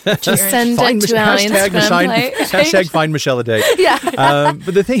 Just send it to our Instagram page. Hashtag find Michelle a date. Yeah.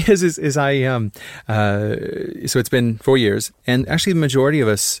 But the thing is I so it's been 4 years, and actually the majority of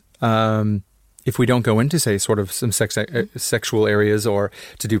us, if we don't go into, say, sort of some sexual areas or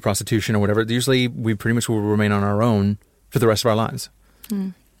to do prostitution or whatever, usually we pretty much will remain on our own for the rest of our lives.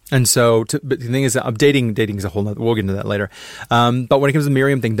 And so, but the thing is, dating is a whole nother, we'll get into that later. But when it comes to the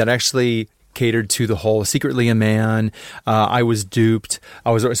Miriam thing, that actually catered to the whole secretly a man. I was duped.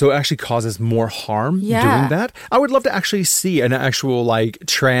 So it actually causes more harm doing that. I would love to actually see an actual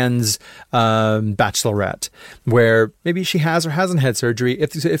trans bachelorette where maybe she has or hasn't had surgery.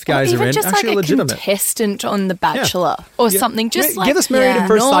 If guys are in, just actually like legitimate contestant on The Bachelor or something. Just get us married at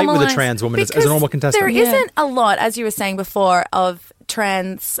first sight with a trans woman as a normal contestant. There isn't a lot, as you were saying before, of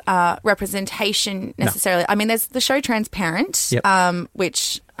trans representation necessarily. I mean, there's the show Transparent,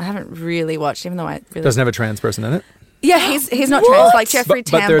 which I haven't really watched, even though I really doesn't have a trans person in it. Yeah, he's not trans, like Jeffrey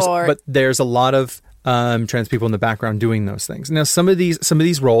Tambor. But there's a lot of trans people in the background doing those things. Now, some of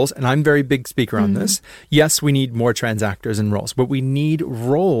these roles, and I'm a very big speaker on this. Yes, we need more trans actors in roles, but we need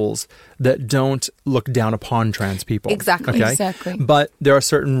roles that don't look down upon trans people. Exactly. Okay? Exactly. But there are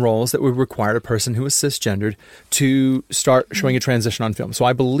certain roles that would require a person who is cisgendered to start showing a transition on film. So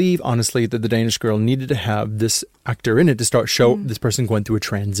I believe, honestly, that The Danish Girl needed to have this actor in it to start show this person going through a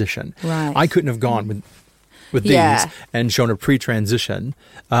transition. Right. I couldn't have gone with Yeah. these and shown a pre-transition.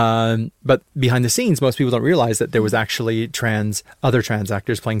 But behind the scenes, most people don't realize that there was actually other trans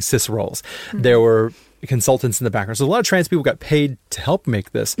actors playing cis roles. There were consultants in the background. So a lot of trans people got paid to help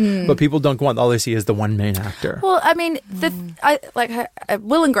make this, but people don't go on. All they see is the one main actor. Well, I mean,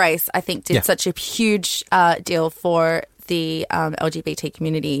 Will and Grace, I think, did such a huge deal for the LGBT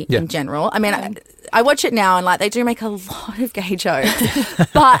community in general. I mean, I watch it now and like they do make a lot of gay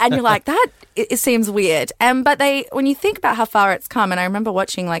jokes, and you're like, that it seems weird. But when you think about how far it's come, and I remember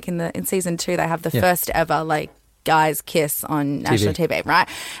watching like in season 2, they have the first ever like guys kiss on national TV, right?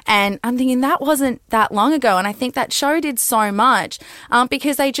 And I'm thinking that wasn't that long ago, and I think that show did so much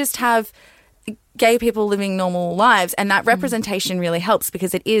because they just have gay people living normal lives, and that representation really helps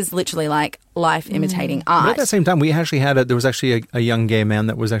because it is literally like life imitating art. But at the same time, we actually there was actually a young gay man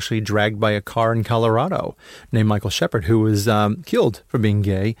that was actually dragged by a car in Colorado named Michael Shepard, who was killed for being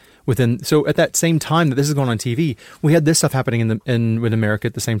gay. So at that same time that this is going on TV, we had this stuff happening with America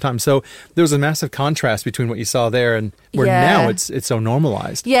at the same time. So there was a massive contrast between what you saw there and where now it's so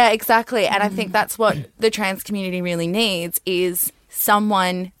normalized. Yeah, exactly. And I think that's what the trans community really needs is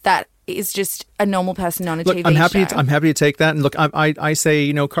someone that is just a normal person on a TV show. I'm happy to take that. And look, I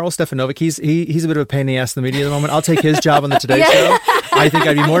say, Carl Stefanovic, he's a bit of a pain in the ass in the media at the moment. I'll take his job on the Today Show. I think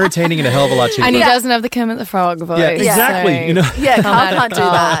I'd be more entertaining and a hell of a lot cheaper. And he doesn't have the Kermit the Frog voice. Yeah, exactly. So. Yeah, Carl can't do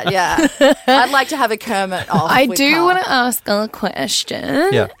that. Yeah, I'd like to have a Kermit off. I do want to ask a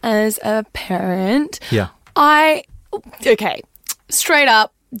question as a parent. Yeah. Okay, straight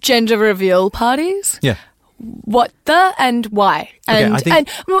up, gender reveal parties. Yeah. What the and why? And Okay, I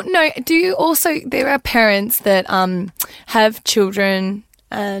think- do you also there are parents that have children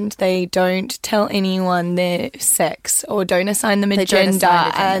and they don't tell anyone their sex or don't assign them a gender,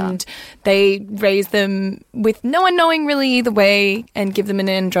 and they raise them with no one knowing really either way and give them an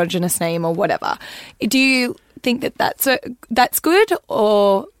androgynous name or whatever. Do you think that that's good,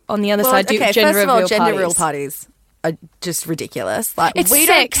 or on the other side, do okay, gender first of all, reveal gender parties? reveal parties are just ridiculous. Like It's we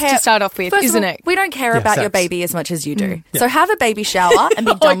sex don't care, to start off with, First of isn't all, it? We don't care about your sex. baby as much as you do. So have a baby shower and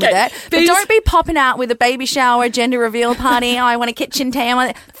be done with Okay, it. But don't be popping out with a baby shower, gender reveal party. Oh, I want a kitchen tea.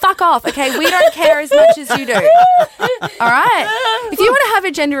 Fuck off, okay? We don't care as much as you do. All right? If you want to have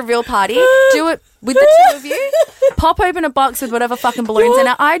a gender reveal party, do it with the two of you. Pop open a box with whatever fucking balloons in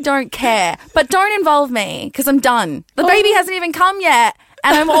it. I don't care. But don't involve me because I'm done. The baby hasn't even come yet.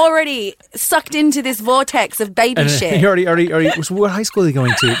 And I'm already sucked into this vortex of baby shit. You already. So what high school are you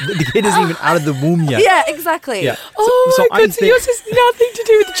going to? The kid isn't even out of the womb yet. Yeah, exactly. Yeah. Oh my god, so yours has nothing to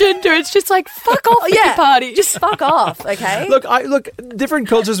do with gender. It's just like, fuck off with your party. Just fuck off, okay? Look. Different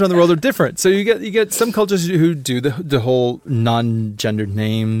cultures around the world are different. So you get some cultures who do the whole non-gendered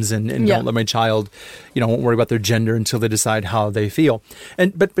names and don't let my child, won't worry about their gender until they decide how they feel.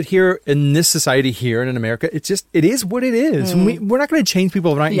 And but here in this society here and in America, it is what it is. We're not going to change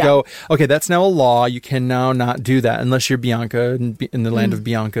people overnight and go, okay, that's now a law. You can now not do that unless you're Bianca in the land of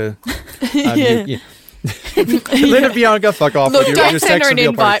Bianca. Land of Bianca, fuck off. Look, with don't your send sex her an reveal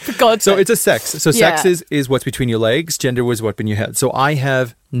invite, party. for God's So sake. it's a sex. So sex is what's between your legs. Gender was what's in your head. So I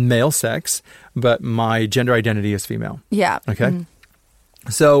have male sex, but my gender identity is female. Yeah. Okay.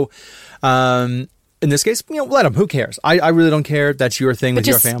 So, in this case, let them. Who cares? I really don't care. That's your thing with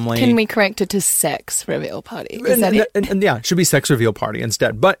your family. Can we correct it to sex reveal party? Is that it? And yeah, it should be sex reveal party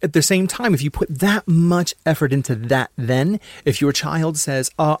instead. But at the same time, if you put that much effort into that, then if your child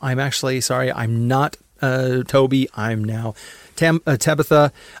says, "Oh, I'm actually sorry, I'm not Toby, I'm now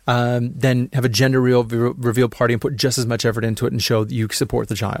Tabitha," then have a gender reveal party and put just as much effort into it and show that you support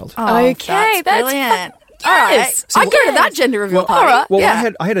the child. Oh, Okay, that's brilliant. Yes. All right. I'd go to that gender reveal party. all right. Well, yeah.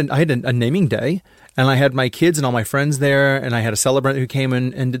 I had a naming day, and I had my kids and all my friends there, and I had a celebrant who came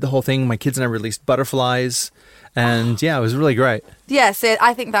in and did the whole thing. My kids and I released butterflies, and it was really great. Yes,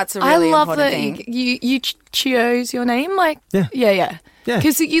 I think that's a really I love important that thing. you chose your name. Like, Yeah. yeah.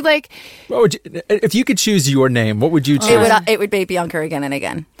 Because you like, What would if you could choose your name, what would you choose? It would be Bianca again and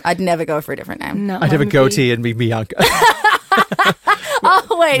again. I'd never go for a different name. no, I'd have a mine would goatee and be Bianca.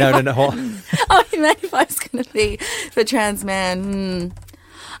 Oh, wait. No. Hold on. Oh, you meant if I was going to be for trans man.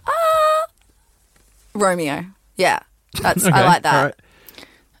 Romeo. Yeah. I like that. All right.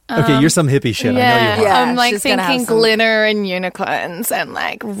 Okay, you're some hippie shit. I know you are. Yeah, I'm like she's gonna have thinking some- glitter and unicorns and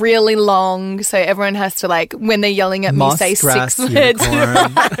like really long, so everyone has to like when they're yelling at me Moss say grass 6 words.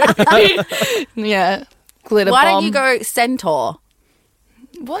 unicorn. Yeah, glitter Why bomb. don't you go centaur?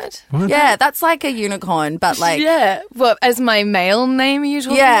 What? Yeah, that's like a unicorn, but like Yeah, well, as my male name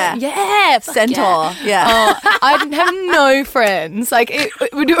usually. Yeah. Yeah, fuck centaur. Yeah. Oh, I have no friends. Like it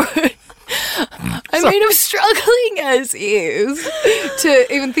would. I mean, I'm struggling as is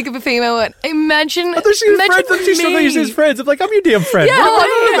to even think of a female one. Imagine. I thought she was imagine friends. She still me. used his friends. I'm like, I'm your damn friend. Yeah, What am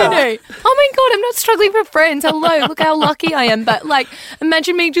I talking about? no. Oh my god, I'm not struggling for friends. Hello, look how lucky I am. But like,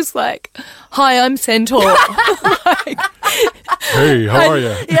 imagine me just like, hi, I'm Centaur. Hey, how are you?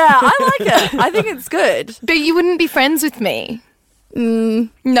 Yeah, I like it. I think it's good. But you wouldn't be friends with me. No.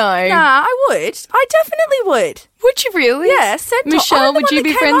 Nah, I would. I definitely would. Would you really? Yeah, centaur. Michelle, I'm the would one you that be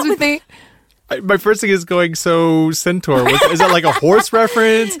came friends up with me? My first thing is going, so centaur. Is that like a horse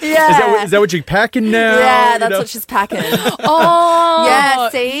reference? Yeah. Is that what you're packing now? Yeah, You that's know? what she's packing. Oh. Yeah,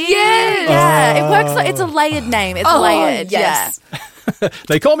 see? Yes. Yeah, it works like it's a layered name. It's layered. yes.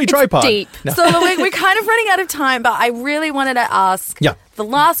 They call me tripod. deep. No. Yeah. So we're kind of running out of time, but I really wanted to ask Yeah. the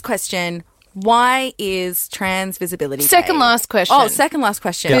last question. Why is Trans Visibility Second Day? last question. Oh, second last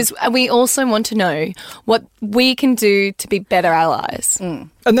question. Because we also want to know what we can do to be better allies. And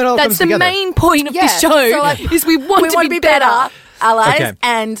then it all That's comes the together. main point of Yeah. the show. So, like, is we want to be better. allies, Okay.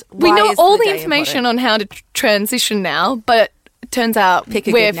 and We why know is all the day information important? on how to transition now, but it turns out Pick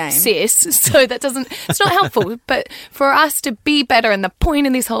a we're good name. cis, so that doesn't. It's not helpful. But for us to be better, and the point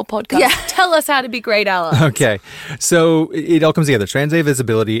of this whole podcast, Yeah. tell us how to be great allies. Okay. So it all comes together. Trans Day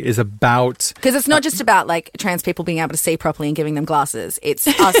visibility is about Because it's not just about like trans people being able to see properly and giving them glasses. It's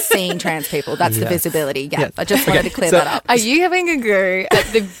us seeing trans people. That's the visibility. Yeah, Yes. I just wanted to clear So- that up. Are you having a go at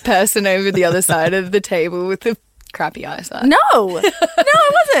the person over the other side of the table with the crappy eyesight? No, I wasn't.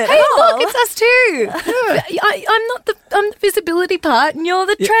 Hey, at all. look, it's us too. I'm the visibility part, and you're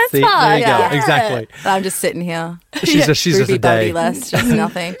the trans see, part. there you go. Yeah. Exactly. I'm just sitting here. She's just Ruby a day. bodiless, just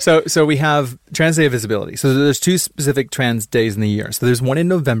nothing. So we have Trans Day of Visibility. So there's two specific trans days in the year. So there's one in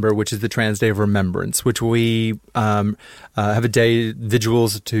November, which is the Trans Day of Remembrance, which we have a day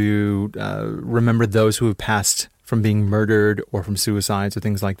vigils to remember those who have passed from being murdered or from suicides or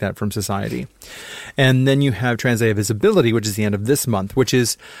things like that from society. And then you have Trans Day of Visibility, which is the end of this month, which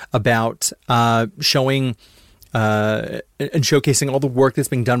is about showing and showcasing all the work that's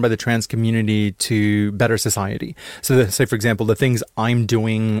being done by the trans community to better society. So, say, for example, the things I'm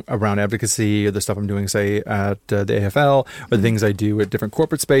doing around advocacy, or the stuff I'm doing, say, at the AFL, or the things I do at different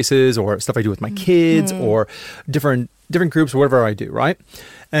corporate spaces, or stuff I do with my kids, or different groups, or whatever I do, right?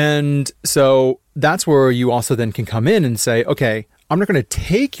 And so that's where you also then can come in and say, okay, I'm not going to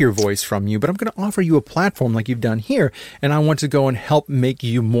take your voice from you, but I'm going to offer you a platform like you've done here. And I want to go and help make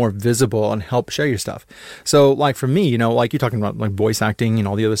you more visible and help share your stuff. So like for me, like you're talking about like voice acting and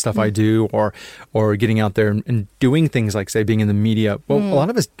all the other stuff I do, or getting out there and doing things like, say, being in the media. Well, a lot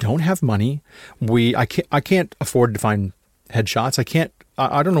of us don't have money. I can't afford to find headshots.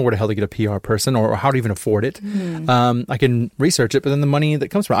 I don't know where the hell to get a PR person or how to even afford it. I can research it, but then the money that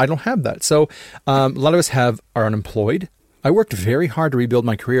comes from it, I don't have that. So a lot of us are unemployed. I worked very hard to rebuild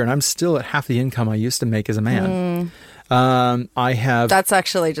my career, and I'm still at half the income I used to make as a man. I have... That's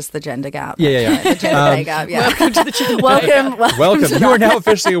actually just the gender gap. Yeah. The gender pay gap. Yeah. Welcome to the gender Welcome. Welcome. You are now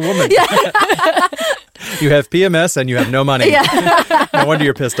officially a woman. You have PMS and you have no money. No wonder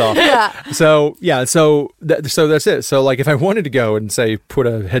you're pissed off. So that's it. So like if I wanted to go and say put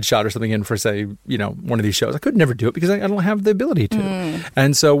a headshot or something in for say one of these shows, I could never do it because I don't have the ability to.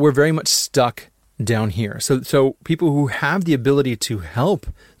 And so we're very much stuck down here. So people who have the ability to help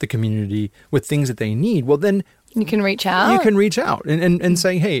the community with things that they need, well then You can reach out. you can reach out and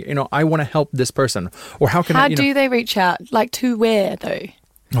say, hey, I want to help this person, or how can How I? do they reach out? Like to where though?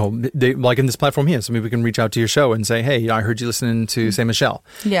 Oh, they like in this platform here. So maybe we can reach out to your show and say, hey, I heard you listening to say Michelle.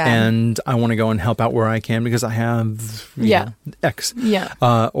 Yeah. And I want to go and help out where I can because I have you know, X. Yeah.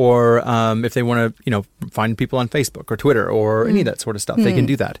 Or if they want to, find people on Facebook or Twitter or any of that sort of stuff, they can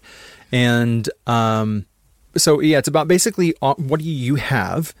do that. And so, it's about basically what do you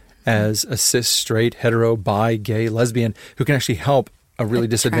have as a cis, straight, hetero, bi, gay, lesbian who can actually help a really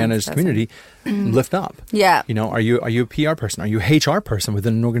disadvantaged trans community lift up. Yeah. Are you a PR person? Are you a HR person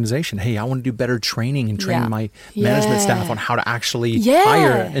within an organization? Hey, I want to do better training and train Yeah. my management staff on how to actually Yeah.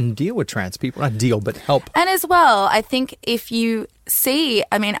 hire and deal with trans people. Not deal, but help. And as well, I think if you see,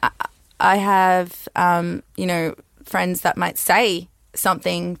 I have, friends that might say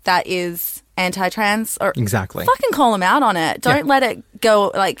something that is anti-trans, or Exactly. fucking call them out on it. Don't let it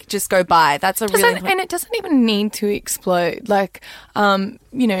go, just go by. That's a really And it doesn't even need to explode. Like,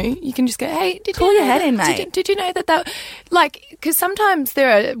 you can just go, hey, Pull your head in, mate. Did you know that, because sometimes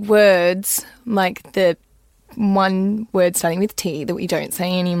there are words like the one word starting with T that we don't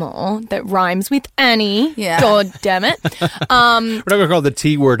say anymore that rhymes with Annie. Yeah. God damn it. We're not going to call the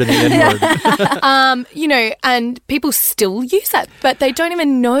T word and the N word. And people still use that, but they don't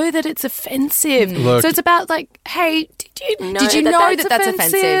even know that it's offensive. Look. So it's about hey, did you know that that's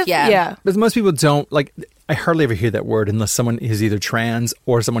offensive? Yeah. Yeah. But most people don't, I hardly ever hear that word unless someone is either trans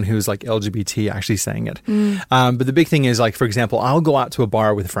or someone who's LGBT actually saying it. But the big thing is, for example, I'll go out to a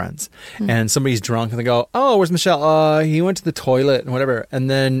bar with friends and somebody's drunk and they go, oh, where's Michelle? He went to the toilet and whatever. And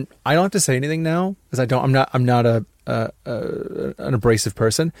then I don't have to say anything now because I'm not an abrasive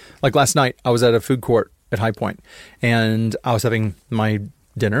person. Like last night, I was at a food court at High Point and I was having my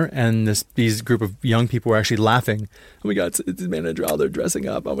dinner, and these group of young people were actually laughing. Oh my God, it's manager, they're dressing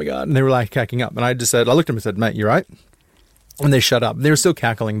up. Oh my God. And they were cracking up. And I looked at them and said, Matt, you right? And they shut up. They were still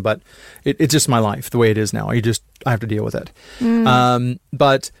cackling, but it's just my life, the way it is now. I have to deal with it.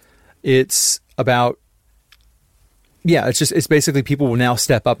 But it's about, it's basically people will now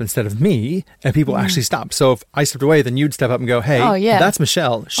step up instead of me, and people actually stop. So if I stepped away, then you'd step up and go, hey, that's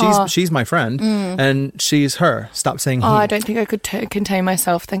Michelle. She's my friend, and she's her. Stop saying he. I don't think I could contain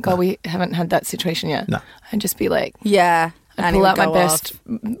myself. Thank God we haven't had that situation yet. No. I'd just be like, Yeah. I'd pull out my best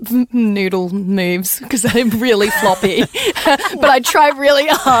noodle moves because I'm really floppy, but I try really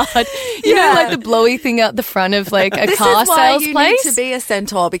hard. You know, like the blowy thing out the front of a This car is why sales you place. need to be a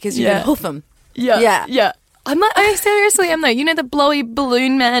centaur, because you can hoof them. Yeah. I seriously am though. You know the blowy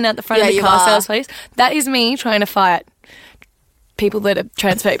balloon man at the front of the you car are. sales place? That is me trying to fight people that are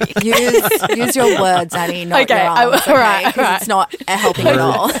transphobic. Use your words, Annie, not Okay, your arms. all right. It's not helping at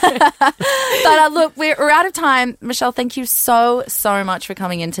all. But look, we're out of time. Michelle, thank you so much for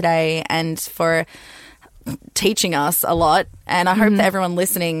coming in today and for teaching us a lot. And I hope that everyone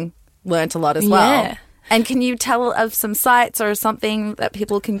listening learnt a lot as well. Yeah. And can you tell of some sites or something that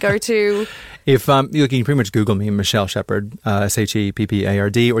people can go to? If you can pretty much Google me, Michelle Shepherd, Sheppard,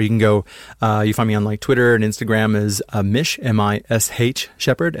 or you can go. You find me on Twitter and Instagram as Mish, Mish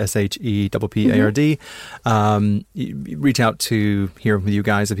Shepherd, Sheppard. Reach out to hear with you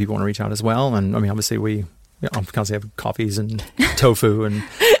guys if people want to reach out as well. And I mean, obviously we constantly have coffees and tofu and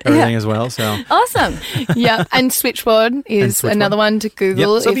everything as well. So Awesome. Yeah, and Switchboard is Switchboard. another one to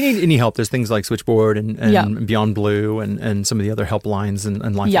Google. Yep. So if you need any help, there's things like Switchboard and Beyond Blue and some of the other helplines and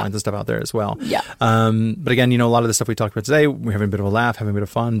lifelines and stuff out there as well. Yeah. But again, a lot of the stuff we talked about today, we're having a bit of a laugh, having a bit of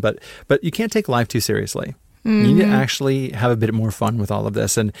fun, but you can't take life too seriously. You need to actually have a bit more fun with all of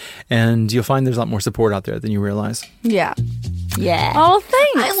this, and you'll find there's a lot more support out there than you realize. Yeah. Yeah. Oh,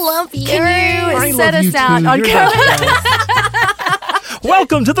 thanks. I love you. Can you set love us you out too. on You're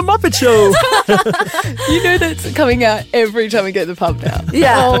Welcome to the Muppet Show. You know that's coming out every time we get the pub now.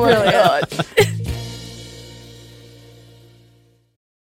 Yeah, Oh my brilliant. God.